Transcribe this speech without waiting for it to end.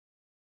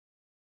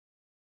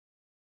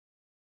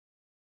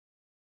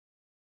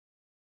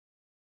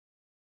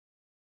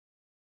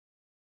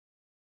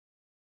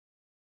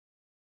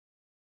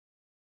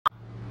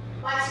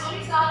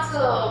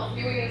was a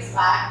few years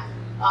back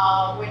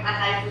when my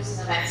life was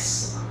in a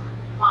mess.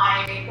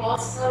 My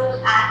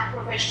personal and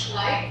professional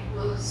life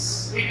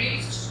was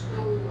reduced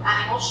to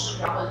an emotional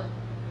trouble.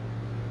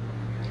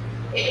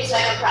 It was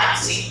like a crime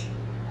scene.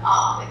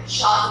 With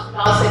shards of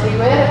glass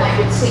everywhere, and I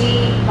could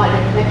see my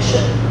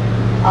reflection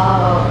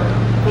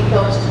in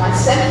terms of my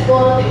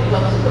self-worth, in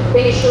terms of the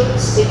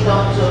patience, in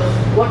terms of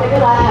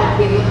whatever I had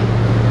given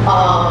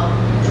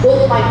to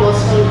both my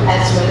personal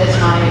as well as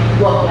my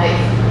work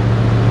life.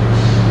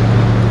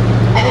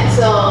 And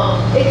it's a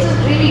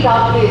really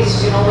dark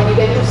place, you know, when you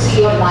get to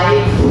see your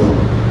life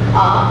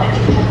that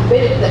you have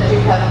built, that you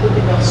have put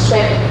in your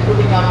sweat, and you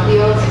put in your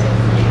tears,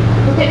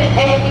 put in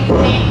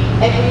everything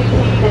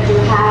that you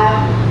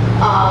have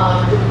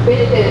to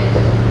build it.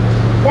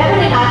 Never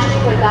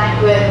imagining a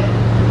time when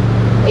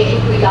it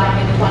would be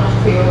lying in front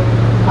of you,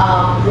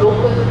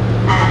 broken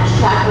and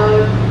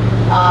shattered.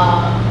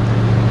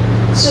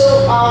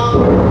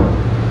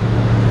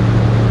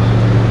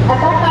 At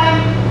that time,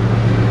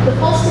 the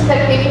first thing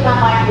that came to my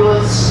mind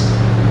was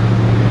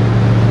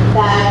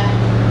that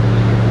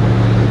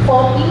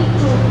for me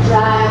to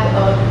drag a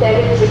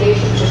dead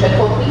relationship and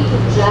for me to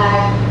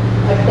drag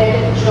a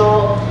dead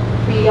job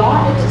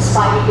beyond its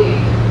expiry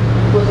date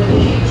was a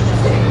huge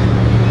mistake.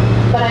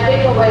 But I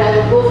didn't know where I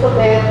would go from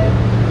there.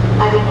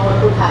 I didn't know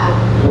what would happen.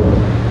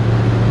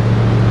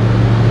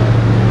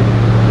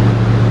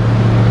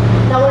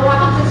 Now what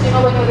happens is, you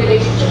know, when your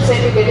relationships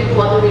end, you get into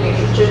other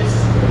relationships.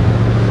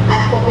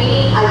 And for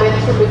me, I went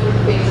through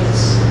different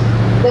phases.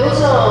 There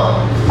was a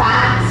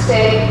fan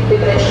staring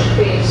depression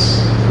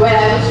phase where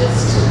I was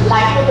just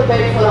lying on the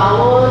bed for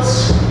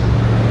hours,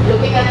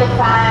 looking at the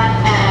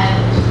fan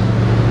and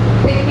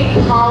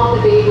thinking how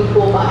the day would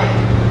go by.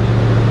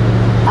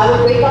 I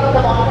would wake up in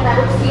the morning and I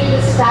would feel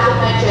this stab in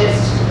my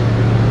chest,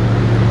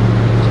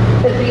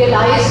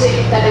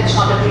 realizing that it's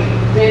not a dream,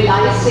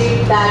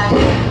 realizing that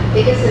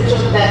it is the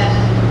truth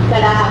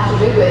that I have to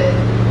live with.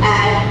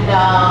 And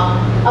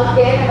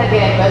again and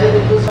again, whether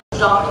it was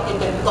drowning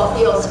it in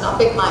coffee or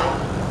stuffing my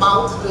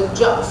mouth with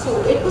junk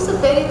food, it was a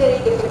very, very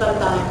difficult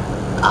time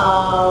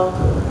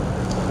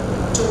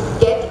to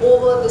get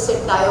over this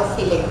entire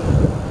feeling.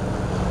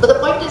 But the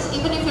point is,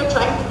 even if you're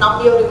trying to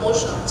numb your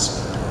emotions,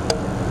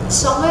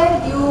 somewhere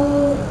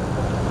you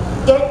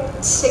get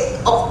sick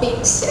of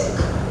being sick.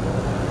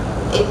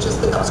 It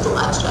just becomes too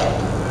much, right?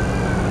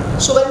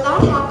 So when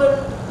that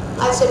happened,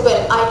 I said,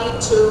 well, I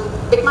need to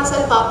pick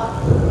myself up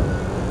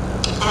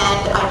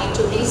and I need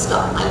to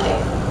restart my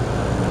life.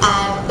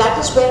 And that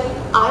is when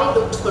I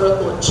looked for a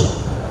coach.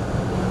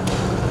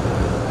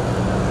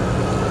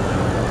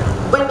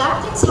 When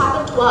bad things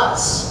happen to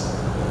us,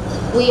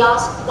 we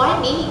ask, why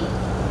me?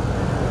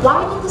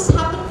 Why did this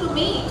happen to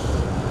me?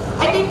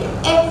 I did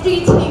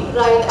everything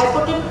right. I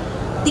put in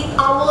the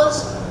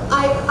hours,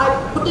 I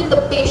put in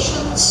the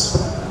patience.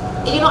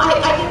 You know, I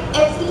did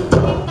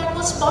everything that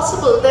was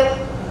possible. Then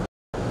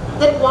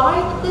why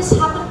did this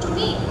happen to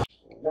me?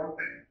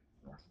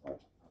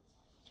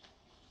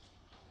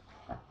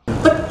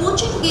 But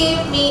coaching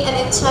gave me an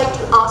insight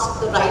to ask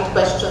the right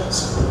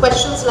questions.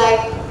 Questions like,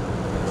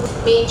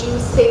 what made you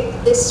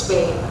think this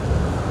way?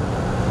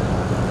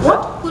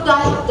 What could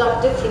I have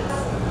done differently?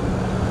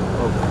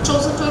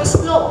 Chosen to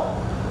explore.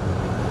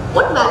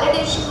 What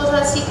validation was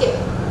I seeking?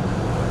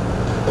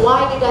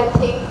 Why did I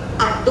think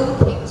and do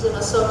things in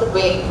a certain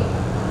way?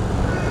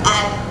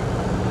 And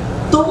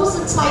those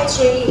insights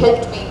really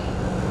helped me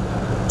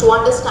to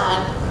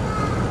understand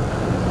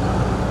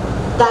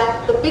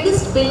that the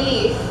biggest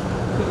belief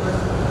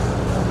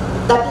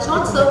that was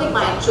not serving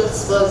my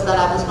interests was that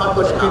I was not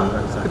good enough.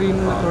 And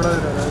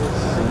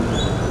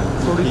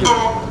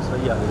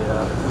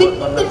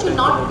thinking that you're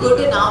not good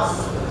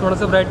enough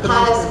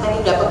has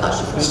many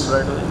repercussions.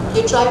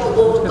 You try to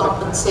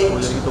overcompensate,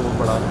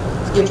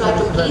 you try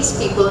to please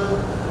people,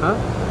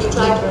 you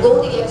try to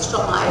go the extra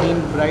mile.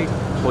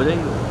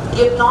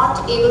 You're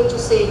not able to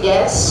say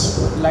yes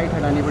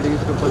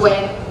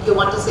when you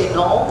want to say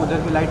no,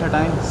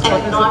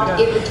 and not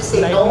able to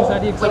say no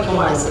when you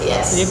want to say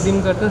yes.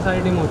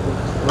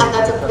 And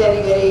that's a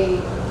very,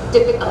 very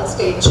difficult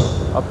stage.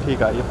 अब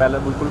ठीक है, ये पहले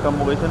बिल्कुल कम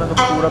हो गई थी ना, तो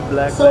पूरा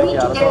black for me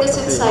to get this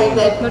insight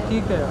that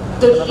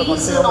the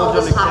reason all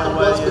this happened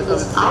was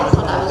because I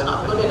thought I was not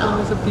good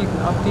enough.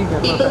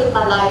 People in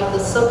my life, the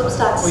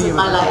circumstances in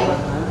my life,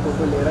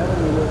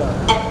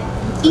 and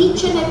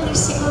each and every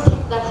single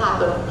thing that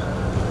happened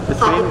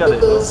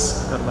because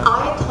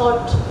I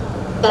thought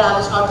that I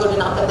was not good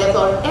enough, and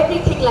therefore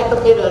everything like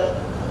a mirror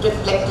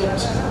reflected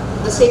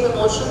the same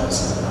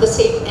emotions, the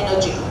same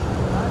energy.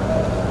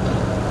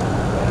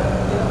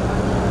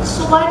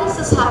 So why does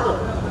this happen?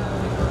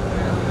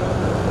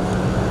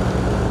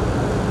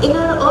 In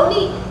our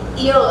early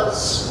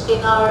years,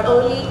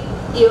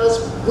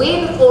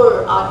 way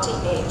before our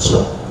teenage,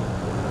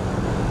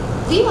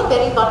 we are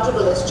very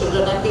vulnerable as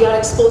children, and we are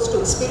exposed to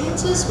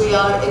experiences, we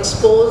are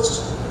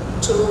exposed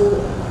to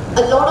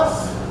a lot of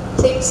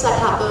things that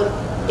happen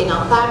in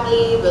our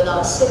family, with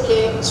our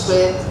siblings,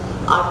 with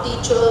our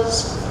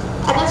teachers.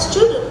 And as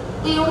children,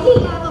 we only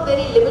have a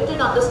very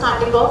limited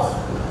understanding of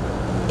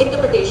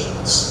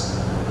interpretations.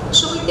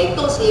 So we take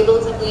those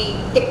labels and we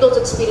take those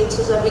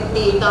experiences and we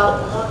create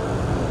our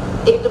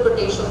own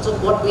interpretations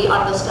of what we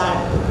understand.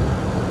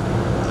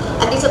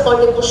 And these are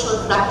called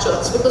emotional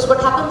fractures, because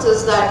what happens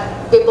is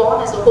that we're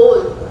born as a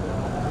whole,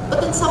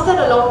 but then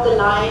somewhere along the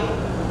line,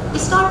 we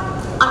start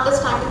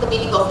understanding the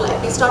meaning of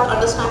life. We start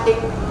understanding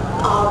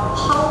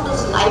how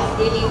does life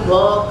really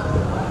work,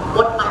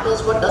 what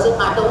matters, what doesn't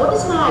matter, what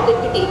is my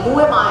identity, who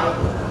am I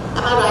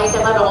right,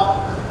 am I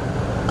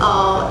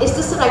wrong, is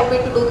this the right way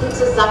to do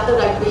things, is that the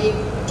right way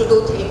to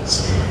do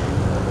things.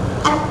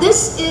 And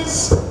this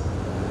is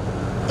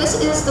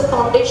the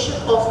foundation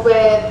of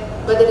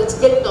whether it's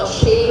guilt or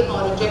shame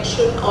or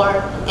rejection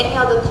or any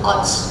other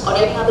thoughts or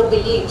any other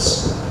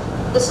beliefs,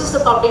 this is the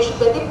foundation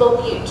where they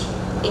permeate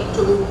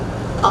into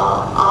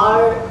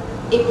our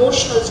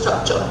emotional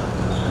structure.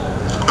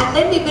 And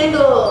then we build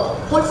a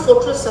whole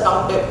fortress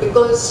around it,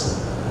 because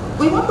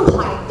we want to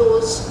hide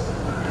those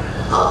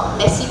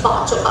messy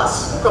parts of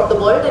us from the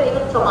world and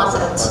even from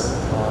ourselves.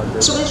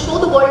 So we'll show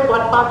the world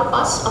one part of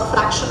us, a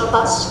fraction of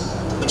us,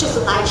 which is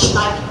a nice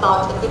shiny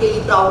part that we're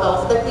really proud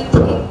of, that we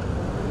think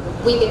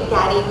we can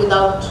carry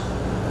without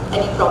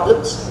any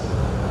problems.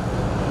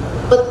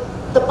 But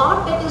the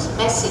part that is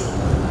messy,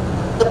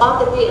 the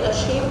part that we are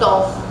ashamed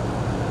of,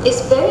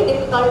 is very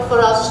difficult for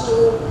us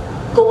to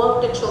go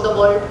out and show the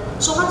world,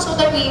 so much so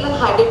that we even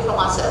hide it from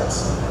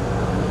ourselves.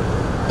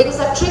 Because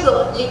that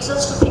trigger leads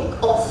us to think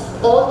of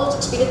all those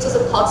experiences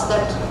and thoughts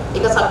that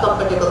make us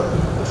uncomfortable.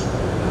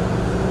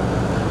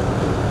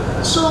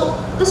 So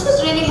this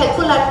was really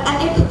helpful,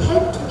 and it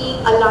helped me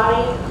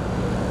align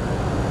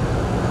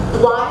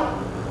why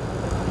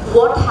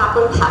what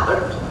happened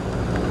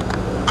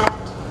and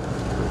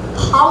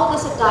how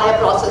this entire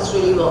process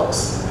really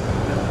works.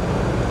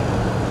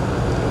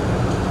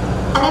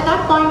 And at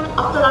that point,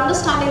 after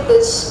understanding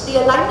this,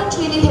 the alignment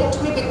really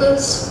helped me,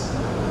 because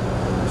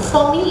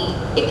for me,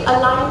 it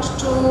aligned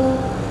to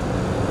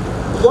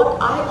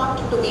what I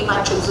wanted to be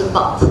my chosen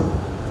path.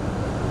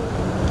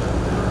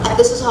 And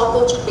this is how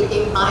coaching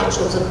became my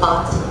chosen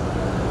path,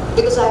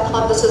 because I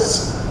thought this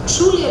is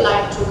truly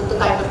aligned to the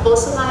kind of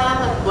person I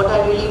am and what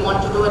I really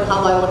want to do and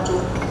how I want to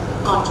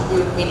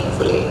contribute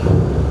meaningfully.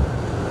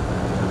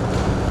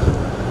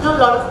 You know, a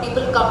lot of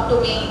people come to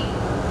me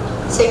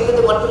saying that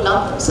they want to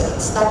love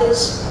themselves. That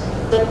is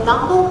the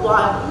number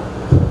one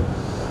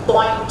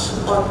point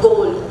or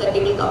goal that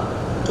they will come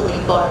to me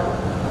for.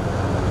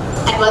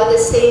 And while they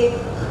say,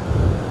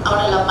 I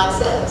want to love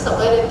myself,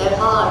 somewhere in their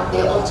heart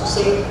they also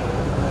say,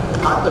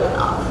 I'm not good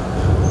enough.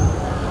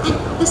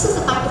 And this is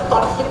the kind of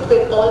conflict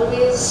we're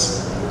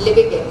always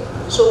living in.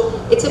 So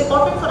it's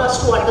important for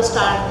us to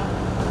understand,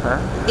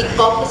 be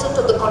cognizant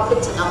of the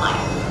conflicts in our mind.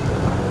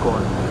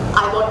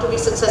 I want to be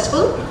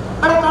successful,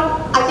 but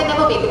I can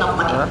never make enough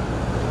money.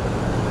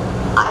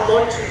 I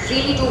want to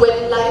really do well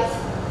in life,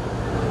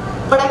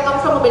 but I come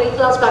from a middle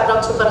class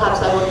background, so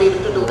perhaps I won't be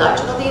able to do that.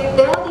 You know,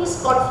 there are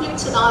these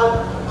conflicts in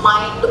our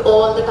mind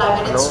all the time,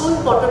 and it's so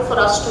important for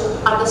us to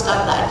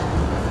understand that.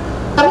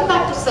 Coming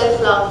back to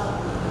self-love,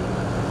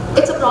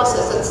 it's a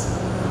process. It's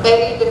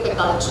very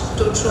difficult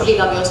to truly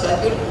love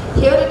yourself.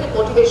 You'll hear it in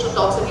motivation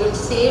talks, and you'll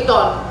see it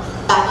on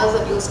banners,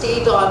 and you'll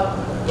see it on,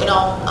 you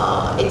know,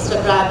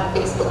 Instagram,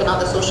 Facebook, and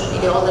other social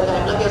media all the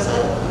time. Love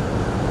yourself.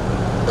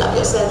 Love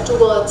yourself, 2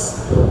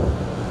 words.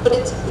 But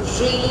it's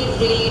really,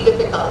 really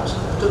difficult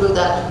to do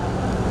that.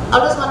 How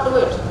does one do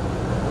it?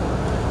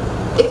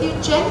 If you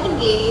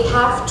genuinely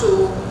have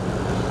to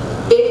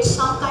build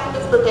some kind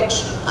of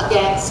protection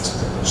against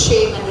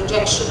shame and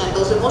rejection and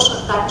those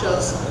emotional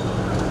fractures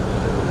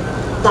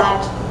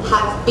that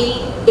have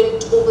been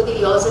built over the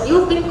years, and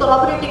you've been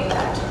corroborating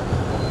that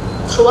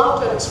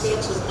throughout your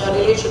experiences in your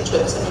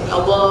relationships and in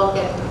your work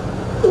and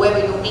whoever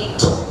you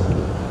meet,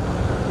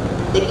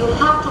 then you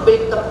have to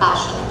build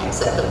compassion and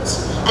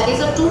acceptance. And these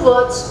are 2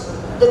 words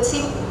that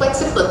seem quite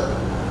simple,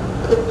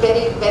 but they're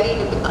very, very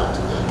difficult.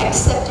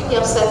 Accepting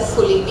yourself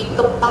fully, being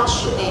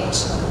compassionate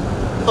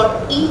for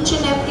each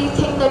and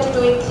everything that you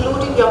do,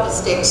 including your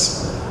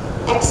mistakes.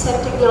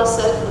 Accepting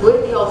yourself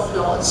with your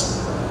flaws.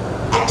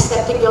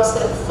 Accepting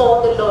yourself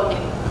for the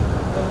learning.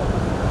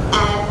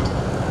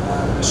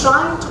 And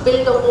trying to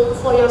build a home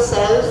for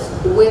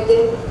yourself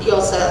within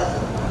yourself.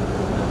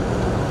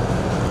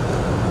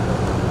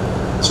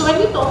 So when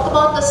we talk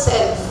about the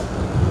self,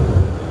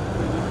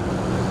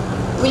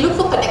 we look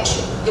for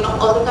connection, you know,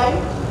 all the time.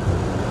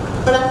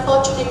 But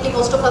unfortunately,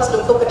 most of us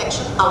look for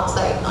connection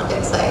outside, not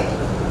inside.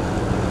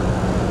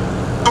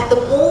 And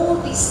the more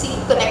we seek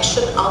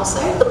connection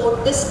outside, the more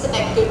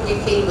disconnected we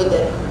feel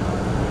within.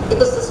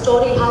 Because the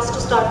story has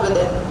to start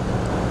within.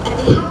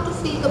 And we have to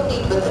feel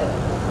complete within.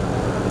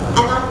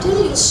 And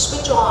until you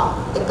switch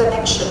on the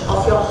connection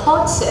of your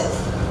hurt self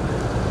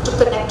to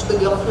connect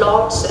with your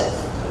flawed self,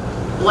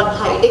 one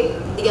hiding,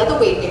 the other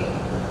waiting,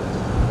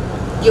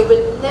 you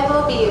will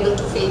never be able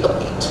to feel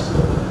complete.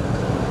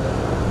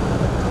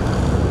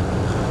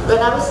 When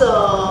I was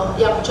a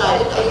young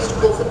child, I used to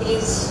go for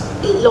these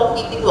long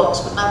evening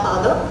walks with my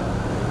father.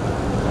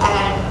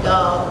 And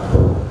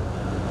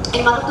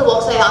in one of the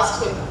walks I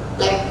asked him,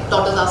 like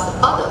daughters ask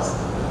their fathers,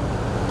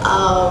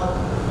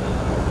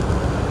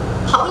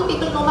 how will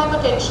people know my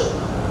potential?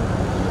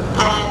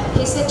 And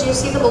he said, do you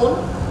see the moon?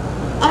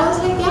 And I was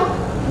like, yeah,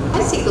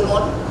 I see the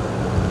moon.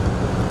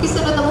 He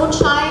said, when the moon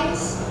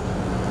shines,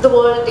 the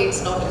world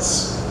takes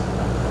notice.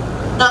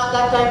 Now at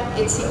that time,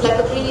 it seemed like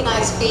a really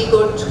nice,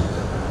 feel-good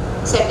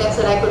sentence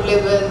that I could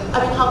live with.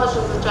 I mean, how much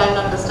does a child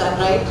understand,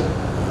 right?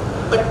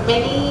 But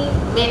many,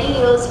 many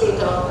years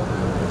later,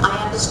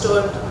 I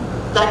understood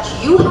that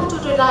you have to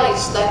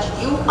realize that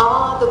you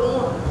are the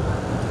moon.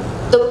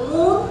 The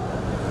moon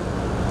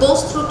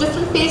goes through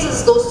different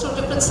phases, goes through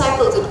different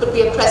cycles. It could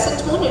be a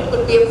crescent moon, it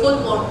could be a full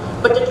moon,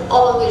 but it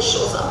always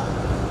shows up.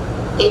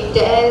 It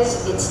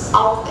dares, it's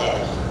out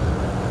there.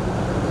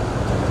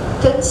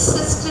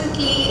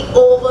 Consistently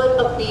over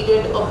a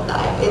period of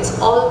time. It's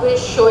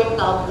always showing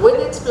up with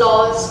its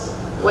flaws,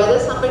 whether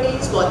somebody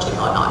is watching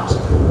or not.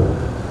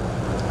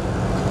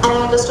 And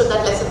I understood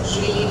that lesson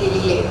really,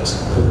 really late.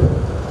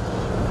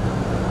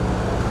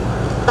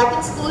 Back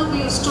in school,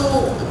 we used to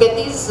get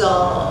these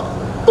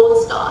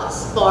gold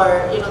stars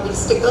for, these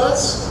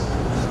stickers,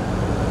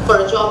 for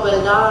a job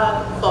well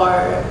done, for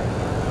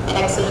an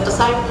excellent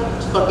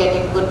assignment, for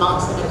getting good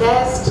marks in a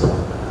test.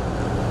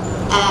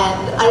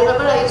 And I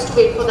remember I used to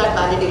wait for that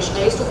validation.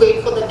 I used to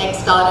wait for the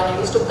next star, and I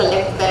used to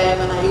collect them,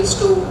 and I used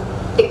to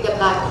take them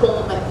back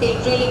home and feel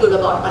really good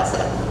about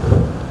myself.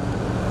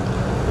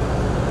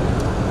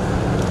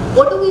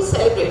 What do we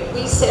celebrate?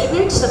 We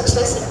celebrate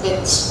success and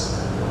wins,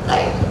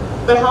 right?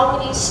 But how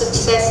many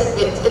success and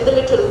wins, in the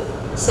literal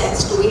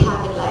sense, do we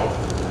have in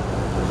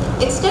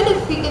life? Instead,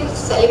 if we can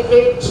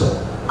celebrate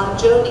our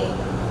journey,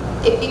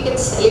 if we can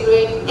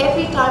celebrate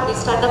every time we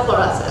stand up for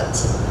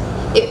ourselves,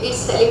 if we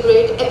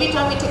celebrate every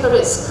time we take a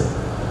risk,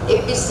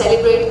 if we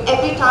celebrate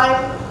every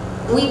time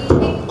we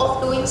think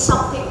of doing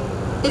something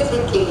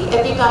differently,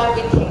 every time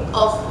we think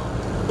of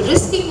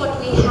risking what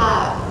we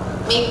have,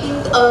 making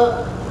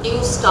a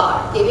new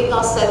start, giving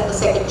ourselves a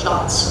second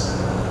chance,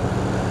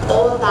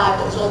 all that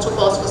is also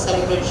cause for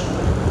celebration.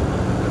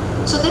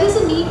 So there is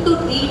a need to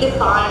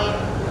redefine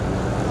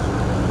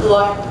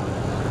what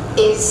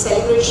is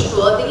celebration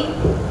worthy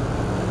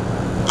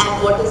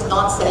and what is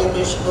not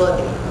celebration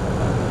worthy.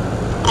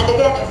 And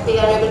again, if we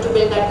are able to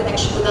build that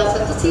connection with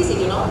ourselves, it's easy,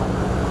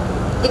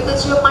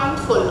 because you're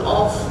mindful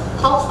of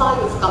how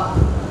far you've come.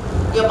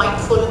 You're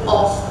mindful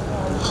of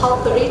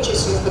how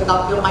courageous you've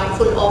become. You're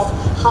mindful of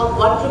how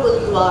vulnerable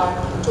you are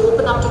to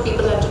open up to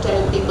people and to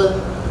tell people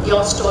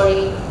your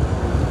story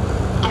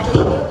and to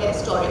hear their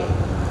story.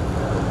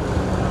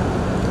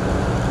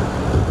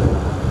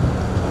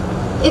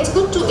 It's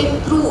good to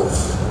improve,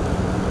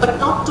 but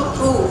not to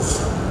prove.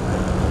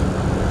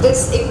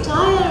 This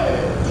entire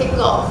thing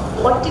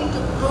of wanting to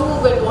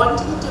prove and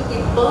wanting to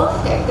be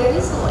perfect, there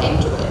is no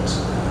end to it.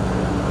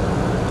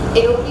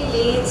 It only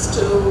leads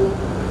to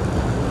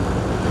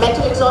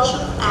mental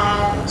exhaustion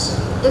and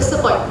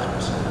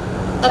disappointment.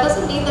 That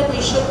doesn't mean that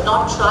we should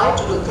not try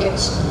to do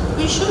things.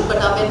 We should, but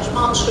our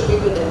benchmarks should be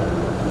within.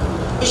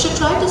 We should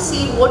try to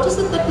see what is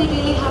it that we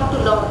really have to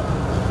learn.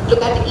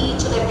 Look at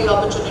each and every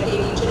opportunity,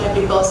 each and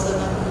every person,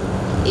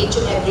 each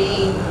and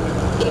every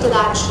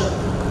interaction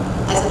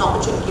as an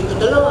opportunity to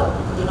learn,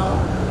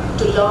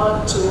 to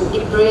learn,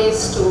 to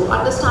embrace, to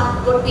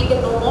understand what we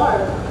can know more.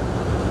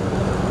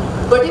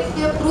 But if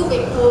we are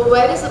proving,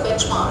 where is the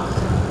benchmark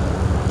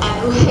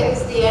and where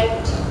is the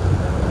end,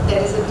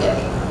 there isn't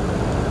any.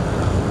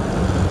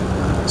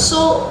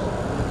 So,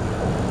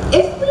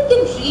 if we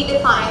can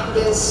redefine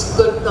this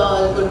good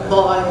girl, good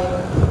boy,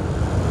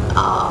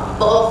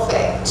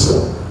 perfect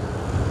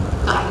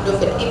kind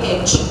of an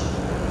image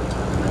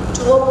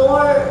to a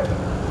more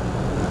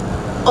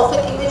of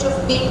an image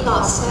of being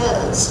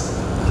ourselves,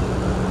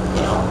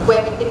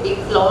 where we can be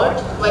flawed,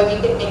 where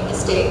we can make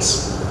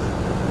mistakes,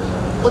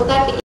 would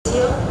that be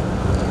easier?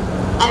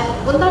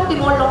 And will that be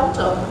more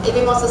long-term? It'll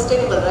be more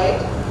sustainable, right?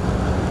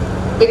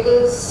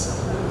 Because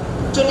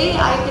today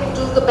I can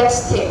do the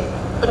best thing,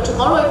 but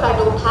tomorrow if I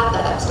don't have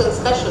that, I'm still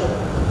special.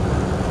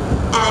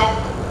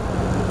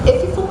 And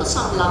if we focus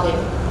on loving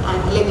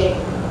and living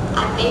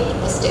and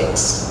making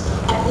mistakes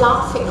and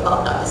laughing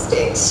about our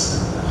mistakes,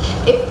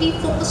 if we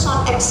focus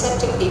on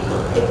accepting people,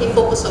 if we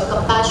focus on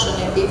compassion,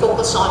 if we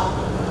focus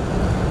on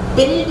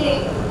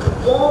building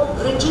more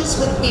bridges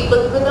with people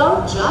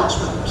without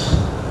judgment,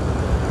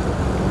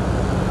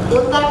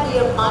 would that be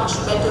a much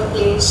better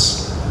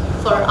place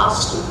for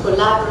us to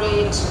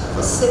collaborate,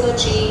 for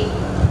synergy,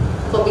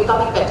 for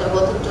becoming better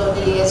both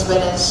internally as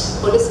well as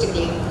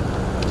holistically?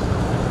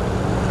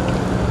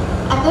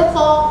 And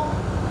therefore,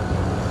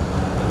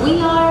 we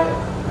are,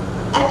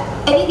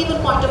 at any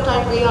given point of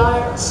time, we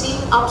are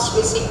seeing ups,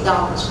 we're seeing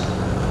downs.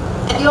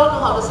 And you all know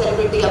how to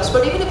celebrate the ups,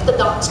 but even if the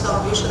downs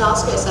come, you should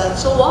ask yourself,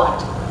 so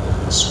what?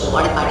 So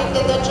what if I didn't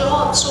get that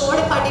job? So what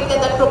if I didn't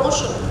get that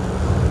promotion?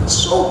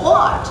 So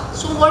what?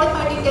 So what if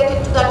I didn't get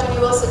into that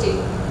university?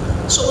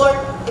 So what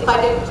if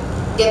I didn't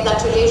get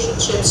that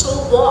relationship? So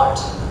what?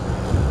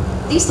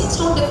 These things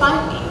don't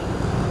define me.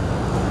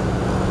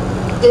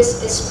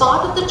 This is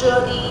part of the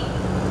journey,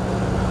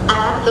 and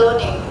I'm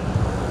learning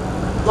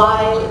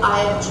while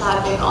I am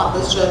traveling on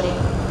this journey.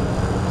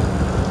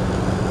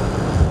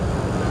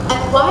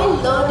 And while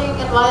learning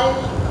and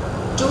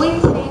while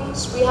doing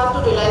things, we have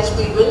to realize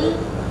we will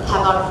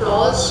have our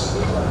flaws,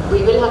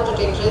 we will have to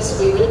take risks,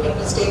 we will make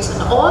mistakes,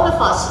 and all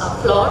of us are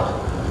flawed,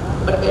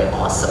 but we're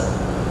awesome.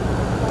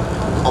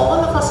 All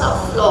of us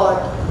are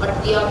flawed,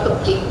 but we are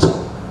complete.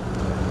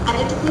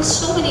 And it took me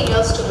so many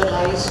years to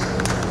realize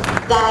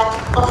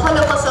that all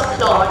of us are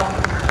flawed,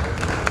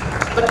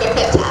 but we're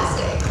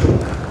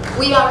fantastic.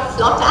 We are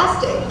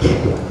flawtastic.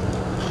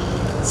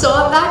 So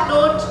on that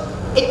note,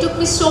 it took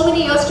me so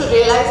many years to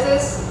realize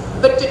this,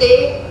 but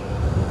today,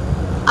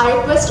 I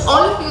request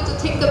all of you to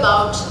think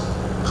about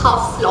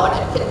how flawed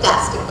and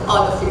fantastic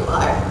all of you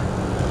are.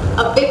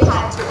 A big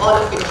hand to all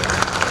of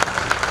you.